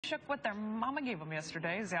shook what their mama gave them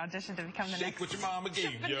yesterday as they auditioned to become the Shake next what your mama gave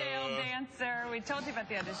Chippendale ya. dancer. We told you about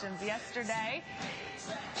the auditions yesterday.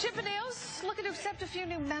 Chippendales looking to accept a few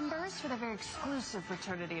new members for their very exclusive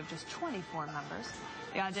fraternity of just 24 members.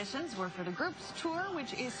 The auditions were for the group's tour,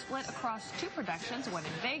 which is split across two productions, one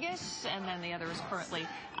in Vegas, and then the other is currently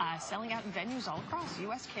selling out in venues all across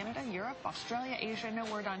U.S., Canada, Europe, Australia, Asia. No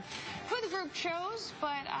word on who the group chose,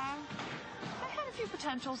 but they had a few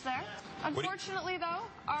potentials there. Unfortunately, though,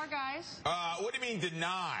 our guys... What do you mean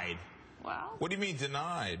denied? Well... What do you mean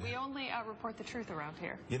denied? We only report the truth around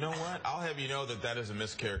here. You know what? I'll have you know that that is a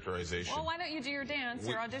mischaracterization. Well, why don't you do your dance,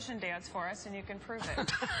 your audition dance for us, and you can prove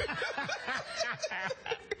it.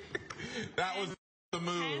 That was the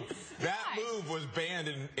move. That move was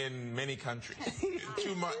banned in many countries.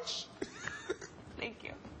 Too much. Thank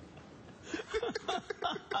you.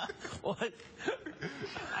 What?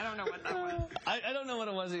 I don't know what that was. I don't know what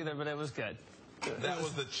it was either, but it was good. That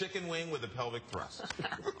was the chicken wing with the pelvic thrust.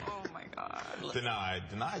 Oh, my God. Denied.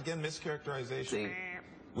 Denied. Again, mischaracterization. See?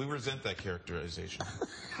 We resent that characterization.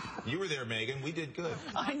 You were there, Megan. We did good.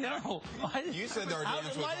 I know. You said our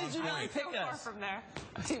dance was why did you on not point. pick So far us? from there.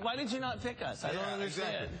 See, why did you not pick us? I don't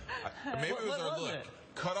understand. Exactly. Maybe it was our was look. it?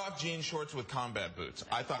 Cut off jean shorts with combat boots.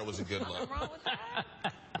 I thought it was a good look. What's wrong with that?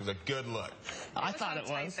 It was a good look. I thought it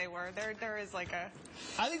was. They were. There is like a...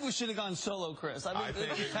 I think we should have gone solo, Chris. I think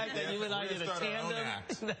the fact that you and I did a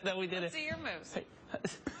tandem, that we did it. See your moves.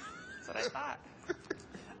 That's what I thought.